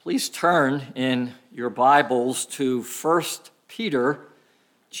Please turn in your Bibles to 1 Peter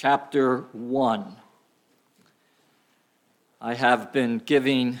chapter 1. I have been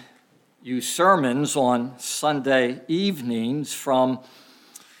giving you sermons on Sunday evenings from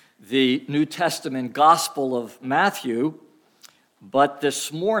the New Testament Gospel of Matthew, but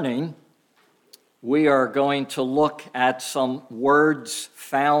this morning we are going to look at some words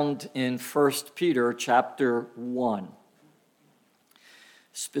found in 1 Peter chapter 1.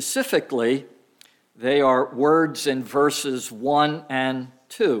 Specifically, they are words in verses 1 and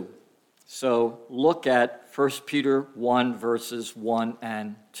 2. So look at 1 Peter 1, verses 1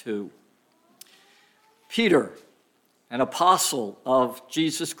 and 2. Peter, an apostle of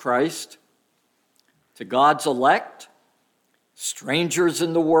Jesus Christ, to God's elect, strangers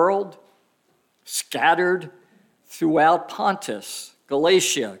in the world, scattered throughout Pontus,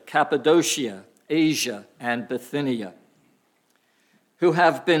 Galatia, Cappadocia, Asia, and Bithynia, who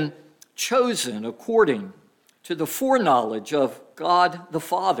have been chosen according to the foreknowledge of God the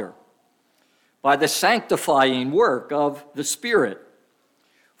Father by the sanctifying work of the Spirit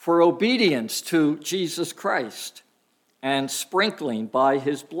for obedience to Jesus Christ and sprinkling by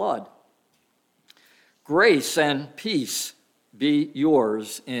his blood. Grace and peace be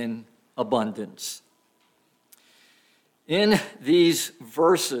yours in abundance. In these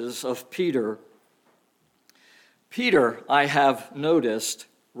verses of Peter, I have noticed,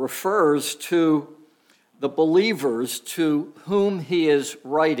 refers to the believers to whom he is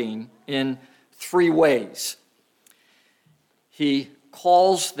writing in three ways. He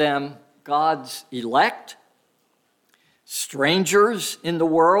calls them God's elect, strangers in the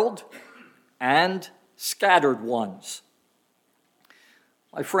world, and scattered ones.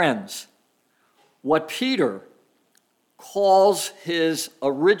 My friends, what Peter calls his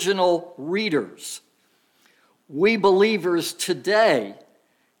original readers, we believers today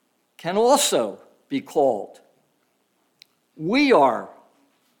can also be called. We are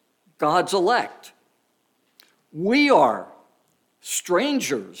God's elect. We are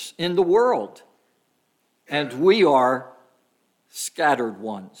strangers in the world, and we are scattered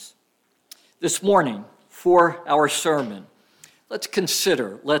ones. This morning, for our sermon,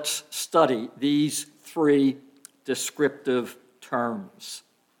 let's study these three descriptive terms.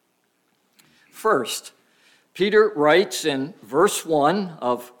 First, Peter writes in verse 1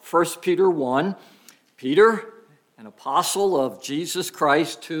 of 1 Peter 1, Peter, an apostle of Jesus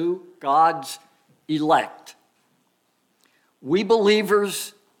Christ to God's elect. We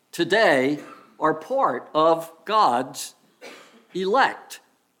believers today are part of God's elect.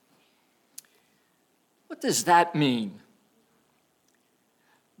 What does that mean?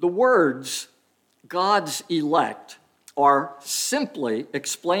 The words God's elect are simply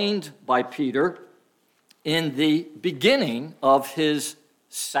explained by Peter in the beginning of his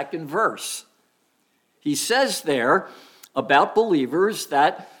second verse. He says there about believers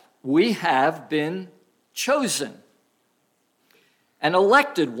that we have been chosen. An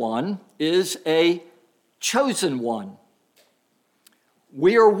elected one is a chosen one.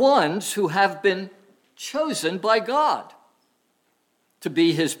 We are ones who have been chosen by God to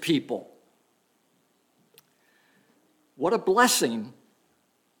be his people. What a blessing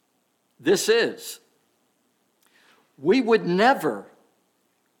this is. We would never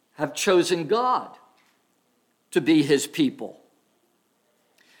have chosen God to be his people.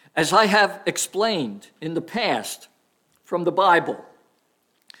 As I have explained in the past from the Bible,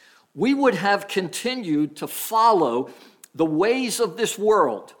 we would have continued to follow the ways of this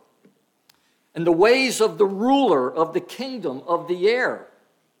world and the ways of the ruler of the kingdom of the air,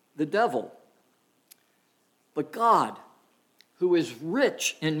 the devil. But God, who is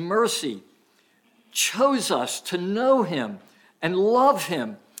rich in mercy, chose us to know him and love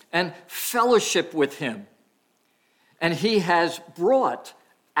him and fellowship with him. And he has brought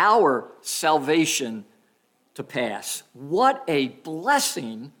our salvation to pass. What a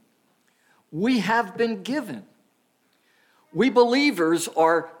blessing we have been given. We believers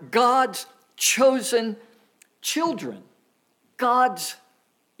are God's chosen children, God's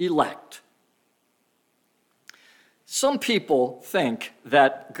elect. Some people think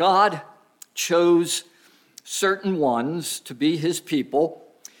that God chose certain ones to be his people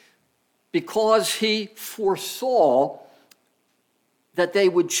because he foresaw that they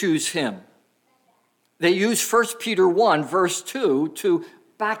would choose him. They use 1 Peter 1, verse 2 to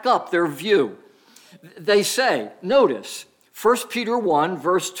back up their view. They say, notice, 1 Peter 1,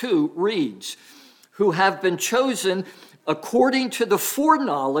 verse 2 reads, who have been chosen according to the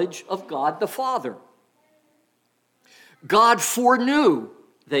foreknowledge of God the Father. God foreknew,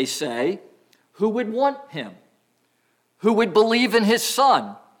 they say, who would want him, who would believe in his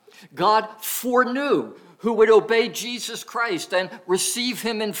Son, God foreknew who would obey Jesus Christ and receive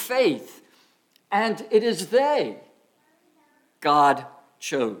him in faith. And it is they God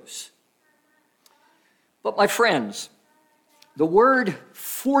chose. But my friends, the word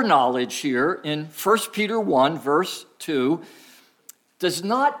foreknowledge here in 1 Peter 1, verse 2, does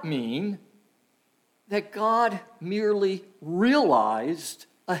not mean that God merely realized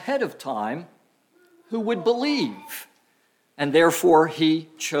ahead of time who would believe, and therefore he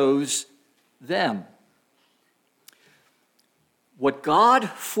chose them. What God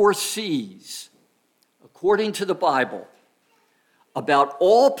foresees, according to the Bible, about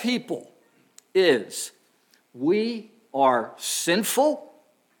all people is we are sinful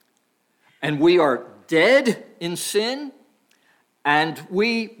and we are dead in sin, and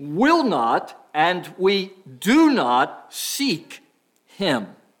we will not and we do not seek him,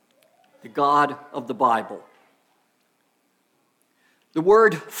 the God of the Bible. The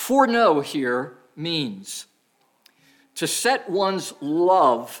word foreknow here means to set one's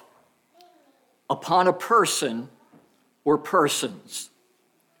love upon a person or persons.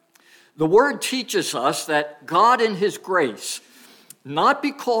 The word teaches us that God in his grace, not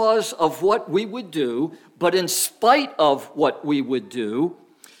because of what we would do, but in spite of what we would do,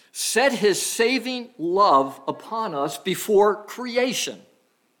 set his saving love upon us before creation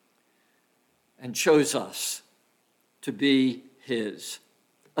and chose us to be his.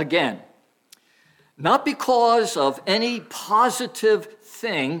 Again, not because of any positive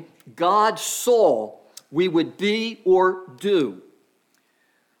thing God saw we would be or do,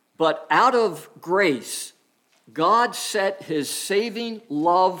 but out of grace, God set his saving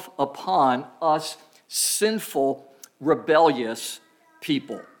love upon us sinful, rebellious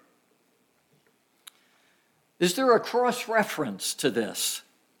people. Is there a cross-reference to this?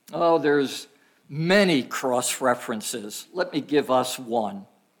 Oh, there's many cross-references. Let me give us one.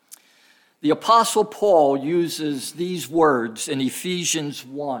 The Apostle Paul uses these words in Ephesians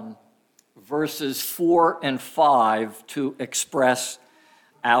 1, verses 4 and 5 to express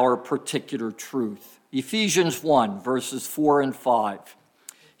our particular truth. Ephesians 1, verses 4 and 5.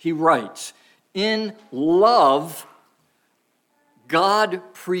 He writes, "In love, God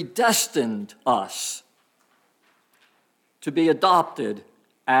predestined us to be adopted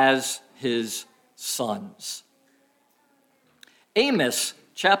as his sons." Amos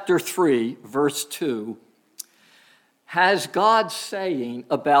chapter 3, verse 2, has God saying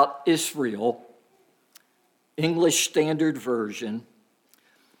about Israel, English Standard Version,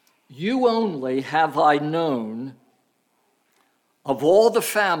 "You only have I known of all the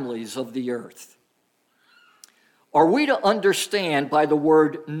families of the earth." Are we to understand by the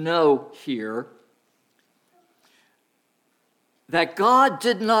word know here that God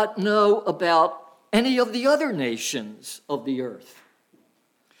did not know about any of the other nations of the earth?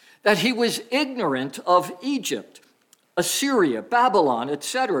 That he was ignorant of Egypt, Assyria, Babylon,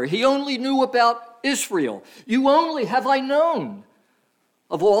 etc. He only knew about Israel. "You only have I known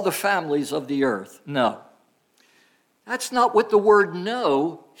of all the families of the earth." No. That's not what the word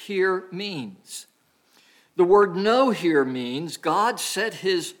know here means. The word know here means God set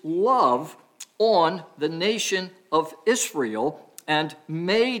his love on the nation of Israel and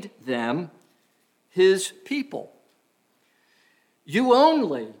made them his people. "You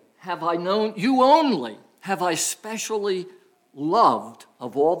only have I known, you only have I specially loved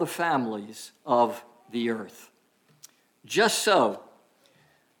of all the families of the earth." Just so,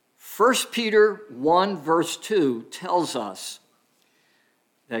 1 Peter 1, verse 2 tells us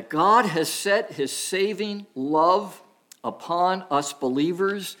that God has set his saving love upon us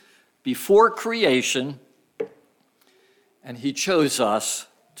believers before creation, and he chose us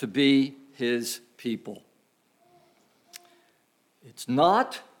to be his people. It's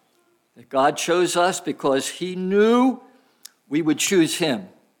not that God chose us because he knew we would choose him,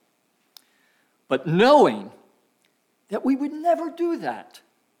 but knowing that we would never do that,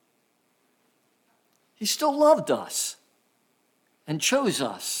 he still loved us and chose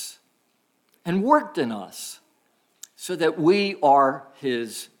us and worked in us so that we are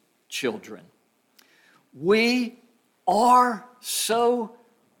his children. We are so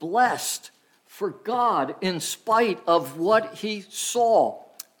blessed, for God, in spite of what he saw,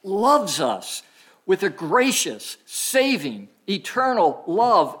 loves us with a gracious, saving, eternal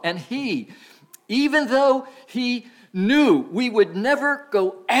love. And he, even though he knew we would never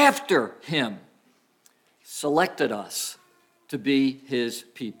go after him, selected us to be his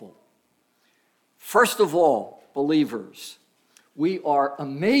people. First of all, believers, we are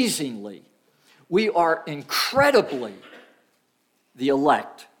amazingly, we are incredibly the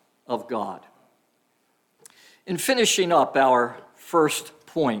elect of God. In finishing up our first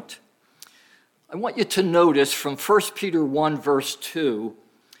point, I want you to notice from 1 Peter 1, verse 2,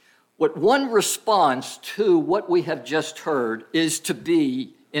 what one response to what we have just heard is to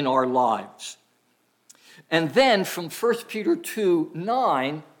be in our lives. And then from 1 Peter 2,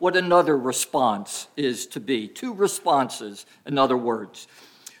 9, what another response is to be. Two responses, in other words.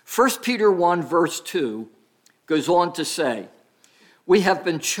 1 Peter 1, verse 2 goes on to say, we have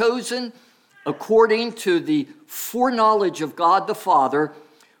been chosen according to the foreknowledge of God the Father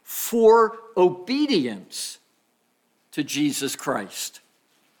for obedience to Jesus Christ.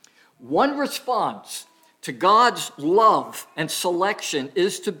 One response to God's love and selection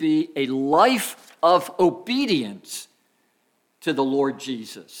is to be a life of obedience to the Lord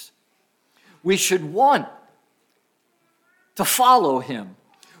Jesus. We should want to follow him.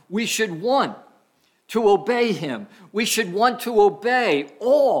 We should want to obey him. We should want to obey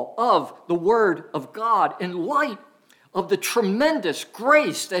all of the word of God in light of the tremendous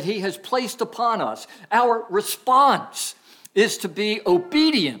grace that he has placed upon us. Our response is to be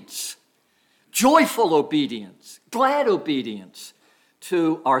obedience, joyful obedience, glad obedience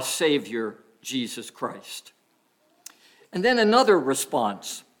to our Savior, Jesus Christ. And then another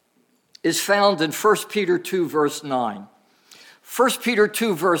response is found in 1 Peter 2, verse 9. 1 Peter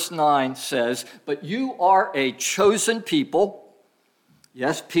 2, verse 9 says, but you are a chosen people.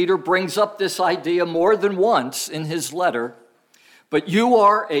 Yes, Peter brings up this idea more than once in his letter. But you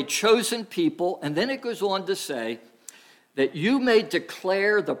are a chosen people. And then it goes on to say that you may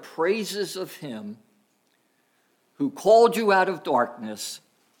declare the praises of him who called you out of darkness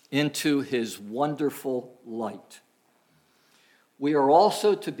into his wonderful light. We are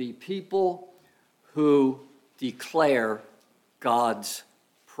also to be people who declare God's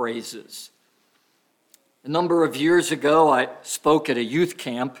praises. A number of years ago, I spoke at a youth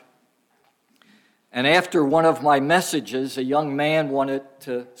camp, and after one of my messages, a young man wanted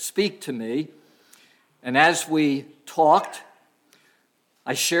to speak to me, and as we talked,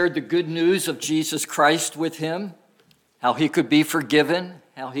 I shared the good news of Jesus Christ with him, how he could be forgiven,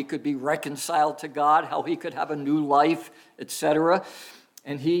 how he could be reconciled to God, how he could have a new life, etc.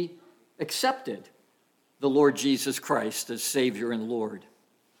 And he accepted the Lord Jesus Christ as Savior and Lord.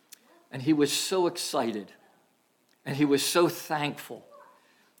 And he was so excited, and he was so thankful.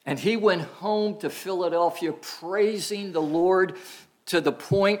 And he went home to Philadelphia praising the Lord to the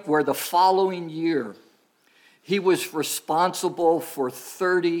point where the following year, he was responsible for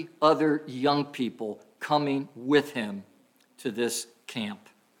 30 other young people coming with him to this camp.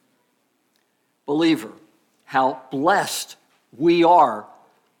 Believer, how blessed we are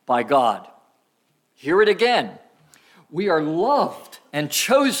by God. Hear it again. We are loved and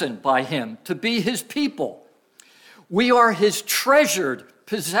chosen by him to be his people. We are his treasured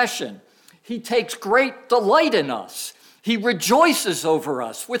possession. He takes great delight in us. He rejoices over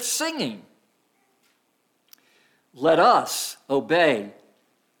us with singing. Let us obey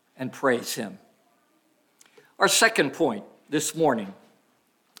and praise him. Our second point this morning.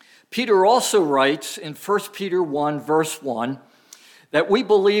 Peter also writes in 1 Peter 1, verse 1, that we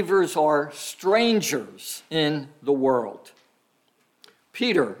believers are strangers in the world.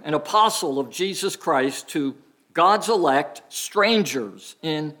 Peter, an apostle of Jesus Christ, to God's elect, strangers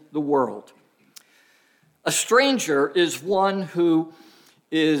in the world. A stranger is one who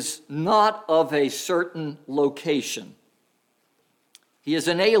is not of a certain location. He is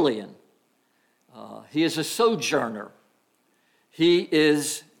an alien. He is a sojourner. He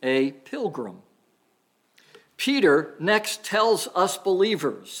is a pilgrim. Peter next tells us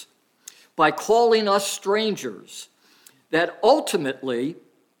believers, by calling us strangers, that ultimately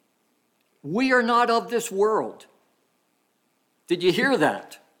we are not of this world. Did you hear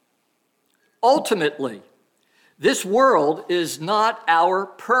that? Ultimately, this world is not our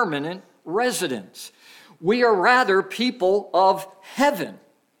permanent residence. We are rather people of heaven.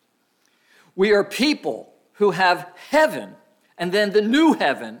 We are people who have heaven and then the new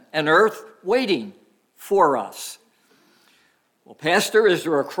heaven and earth waiting for us. Well, Pastor, is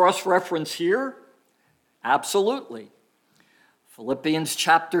there a cross-reference here? Absolutely. Philippians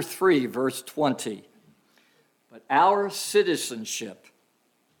chapter 3, verse 20. But our citizenship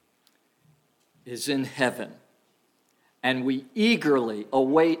is in heaven, and we eagerly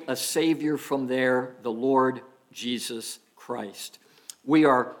await a Savior from there, the Lord Jesus Christ. We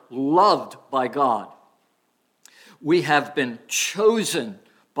are loved by God. We have been chosen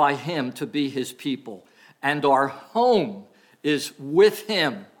by him to be his people, and our home is with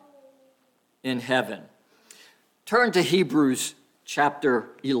him in heaven. Turn to Hebrews chapter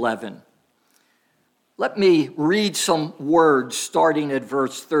 11. Let me read some words starting at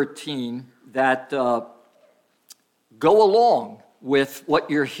verse 13 that go along with what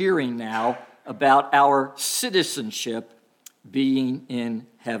you're hearing now about our citizenship being in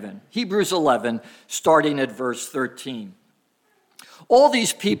heaven. Hebrews 11, starting at verse 13. All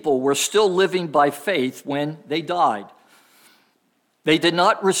these people were still living by faith when they died. They did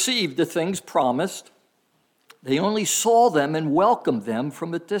not receive the things promised. They only saw them and welcomed them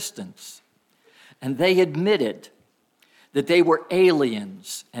from a distance. And they admitted that they were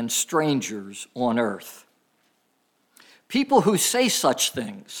aliens and strangers on earth. People who say such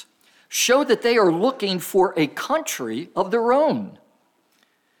things show that they are looking for a country of their own.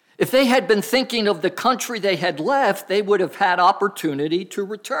 If they had been thinking of the country they had left, they would have had opportunity to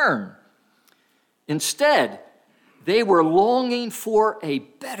return. Instead, they were longing for a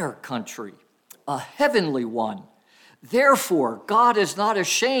better country, a heavenly one. Therefore, God is not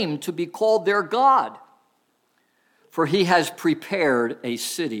ashamed to be called their God, for he has prepared a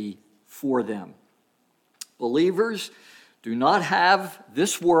city for them. Believers do not have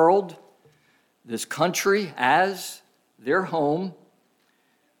this world, this country as their home.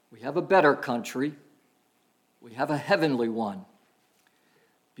 We have a better country. We have a heavenly one.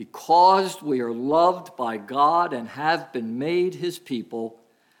 Because we are loved by God and have been made his people,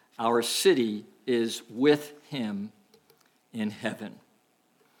 our city is with him in heaven.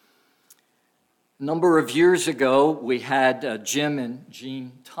 A number of years ago, we had Jim and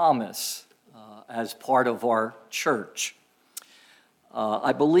Jean Thomas as part of our church.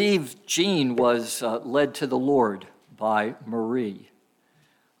 I believe Jean was led to the Lord by Marie.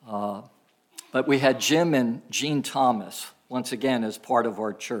 But we had Jim and Jean Thomas, once again, as part of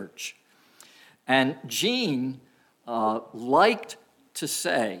our church. And Jean liked to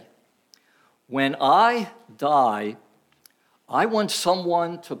say, when I die, I want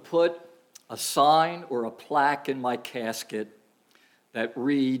someone to put a sign or a plaque in my casket that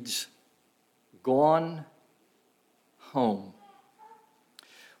reads, "Gone home."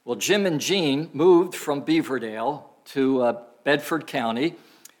 Well, Jim and Jean moved from Beaverdale to Bedford County.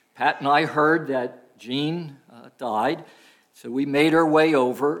 Pat and I heard that Jean died, so we made our way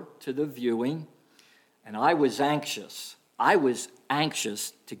over to the viewing, and I was anxious. I was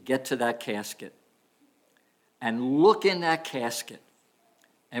anxious to get to that casket and look in that casket.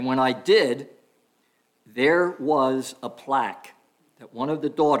 And when I did, there was a plaque that one of the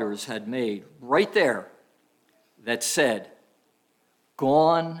daughters had made right there that said,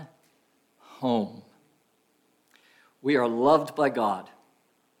 "Gone home." We are loved by God.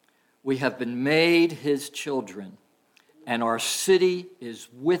 We have been made his children, and our city is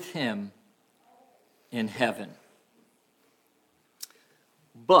with him in heaven.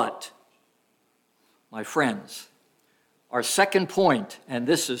 But, my friends, our second point, and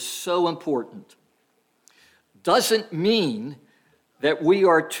this is so important, doesn't mean that we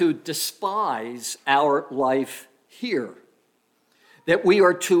are to despise our life here, that we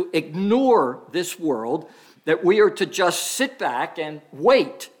are to ignore this world, that we are to just sit back and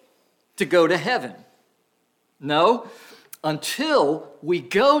wait to go to heaven. No, until we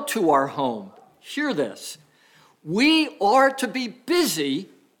go to our home, hear this, we are to be busy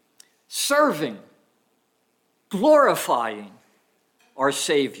serving, glorifying our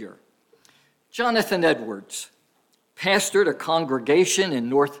Savior. Jonathan Edwards pastored a congregation in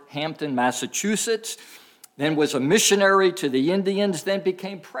Northampton, Massachusetts, then was a missionary to the Indians, then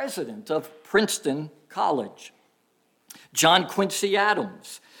became president of Princeton College. John Quincy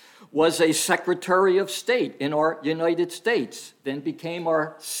Adams was a Secretary of State in our United States, then became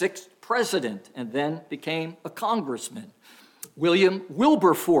our 6th president, and then became a congressman. William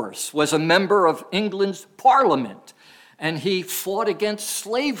Wilberforce was a member of England's Parliament, and he fought against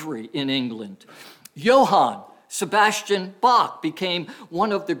slavery in England. Johann Sebastian Bach became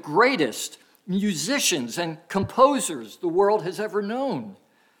one of the greatest musicians and composers the world has ever known.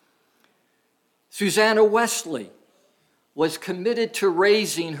 Susanna Wesley was committed to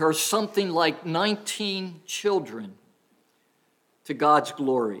raising her something like 19 children to God's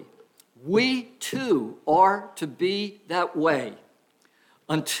glory. We too are to be that way.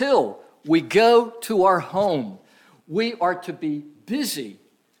 Until we go to our home, we are to be busy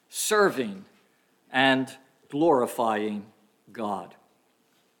serving and glorifying God.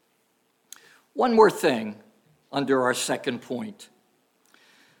 One more thing under our second point.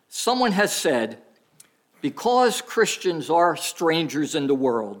 Someone has said, because Christians are strangers in the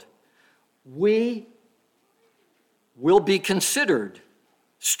world, we will be considered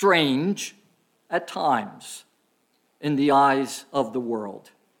strange at times in the eyes of the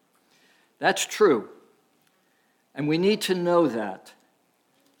world. That's true. And we need to know that.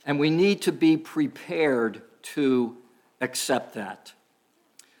 And we need to be prepared to accept that.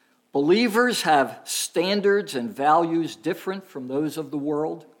 Believers have standards and values different from those of the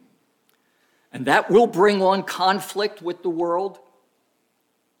world, and that will bring on conflict with the world.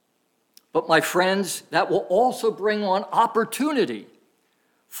 But my friends, that will also bring on opportunity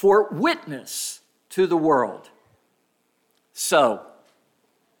for witness to the world. So,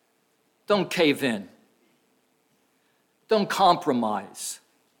 don't cave in. Don't compromise.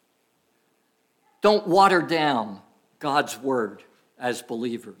 Don't water down God's word as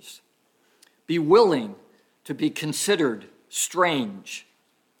believers. Be willing to be considered strange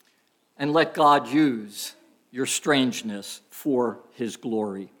and let God use your strangeness for his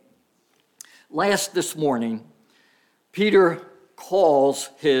glory. Last this morning, Peter calls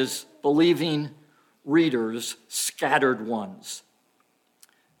his believing readers scattered ones.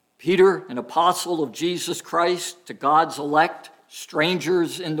 Peter, an apostle of Jesus Christ to God's elect,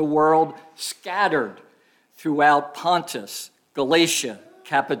 strangers in the world, scattered throughout Pontus, Galatia,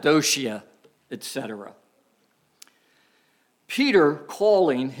 Cappadocia, etc. Peter,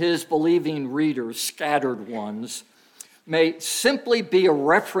 calling his believing readers scattered ones, may simply be a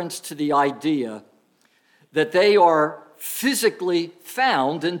reference to the idea that they are physically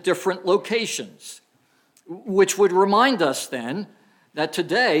found in different locations, which would remind us then that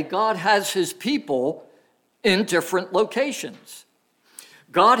today God has his people in different locations.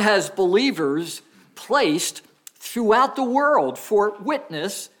 God has believers placed throughout the world for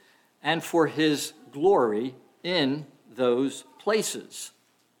witness and for his glory in those places.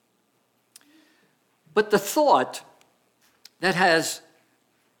 But the thought that has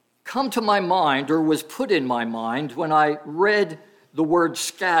come to my mind or was put in my mind when I read the word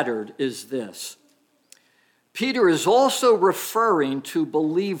scattered is this. Peter is also referring to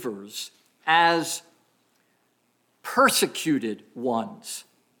believers as persecuted ones.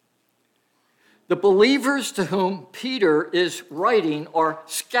 The believers to whom Peter is writing are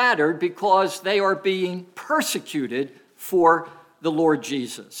scattered because they are being persecuted for the Lord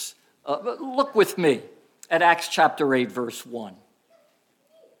Jesus. Look with me at Acts chapter 8, verse 1.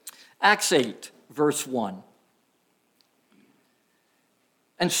 Acts 8, verse 1.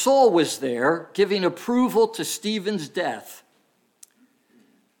 And Saul was there, giving approval to Stephen's death.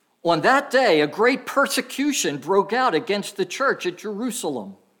 On that day, a great persecution broke out against the church at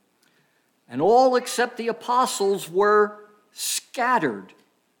Jerusalem, and all except the apostles were scattered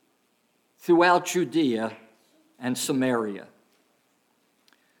throughout Judea and Samaria.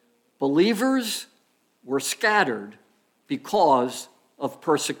 Believers were scattered because of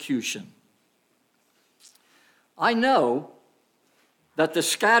persecution. I know that the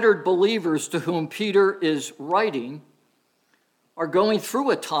scattered believers to whom Peter is writing are going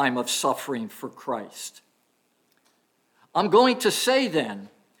through a time of suffering for Christ. I'm going to say then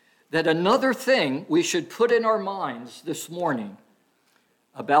that another thing we should put in our minds this morning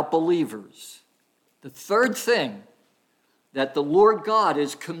about believers, the third thing that the Lord God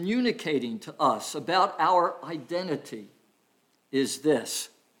is communicating to us about our identity is this: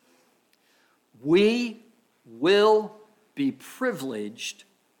 we will be privileged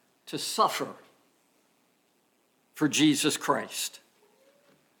to suffer for Jesus Christ.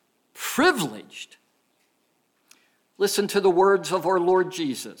 Privileged. Listen to the words of our Lord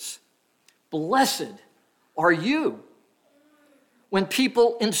Jesus. Blessed are you when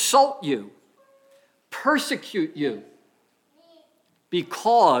people insult you, persecute you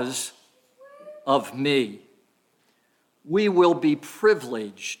because of me. We will be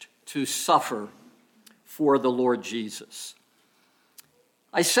privileged to suffer for the Lord Jesus.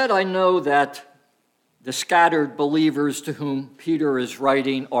 I said I know that the scattered believers to whom Peter is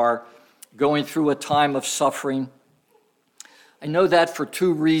writing are going through a time of suffering. I know that for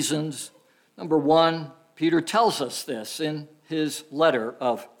two reasons. Number one, Peter tells us this in his letter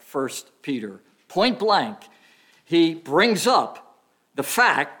of 1 Peter. Point blank, he brings up the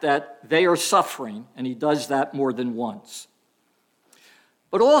fact that they are suffering, and he does that more than once.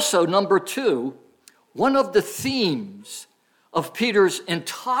 But also, number two, one of the themes of Peter's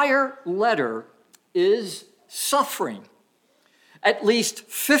entire letter is suffering. At least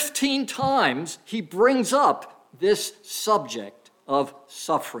 15 times he brings up this subject of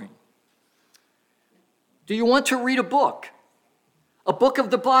suffering. Do you want to read a book of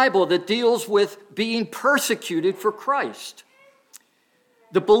the Bible that deals with being persecuted for Christ?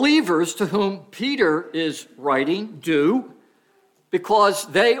 The believers to whom Peter is writing do, because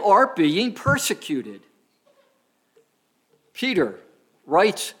they are being persecuted. Peter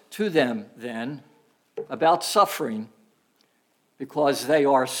writes to them then about suffering because they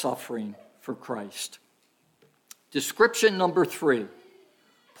are suffering for Christ. Description number 3,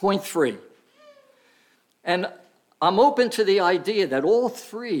 point 3. And I'm open to the idea that all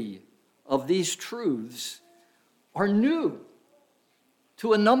three of these truths are new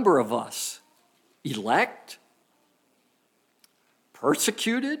to a number of us. Elect,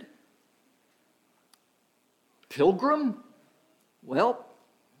 persecuted, pilgrim. Well,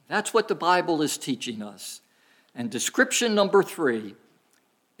 that's what the Bible is teaching us. And description number 3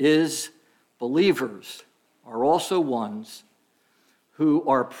 is believers are also ones who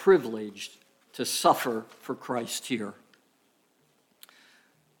are privileged to suffer for Christ here.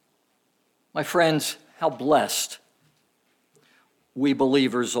 My friends, how blessed we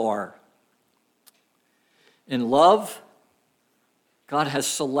believers are. In love, God has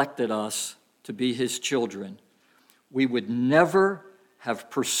selected us to be his children. We would never have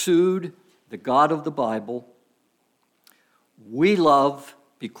pursued the God of the Bible. We love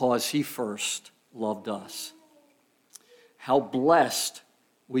because he first loved us. How blessed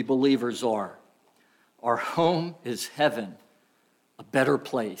we believers are. Our home is heaven, a better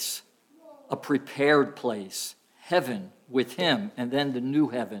place, a prepared place, heaven with him, and then the new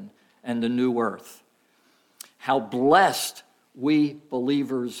heaven and the new earth. How blessed we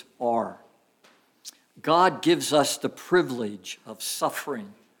believers are. God gives us the privilege of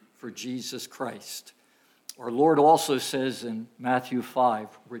suffering for Jesus Christ. Our Lord also says in Matthew 5,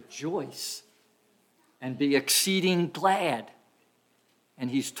 rejoice and be exceeding glad. And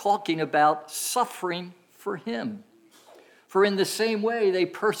he's talking about suffering for him. For in the same way they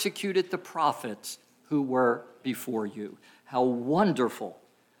persecuted the prophets who were before you. How wonderful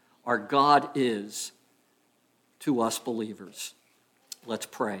our God is to us believers. Let's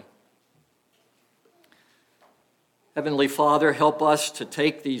pray. Heavenly Father, help us to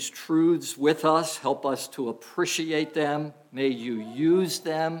take these truths with us. Help us to appreciate them. May you use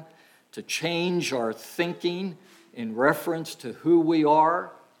them to change our thinking in reference to who we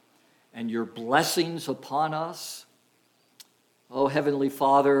are and your blessings upon us. Oh, Heavenly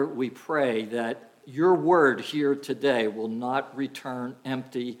Father, we pray that your word here today will not return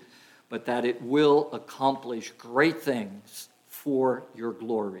empty, but that it will accomplish great things for your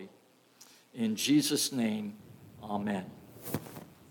glory. In Jesus' name, amen.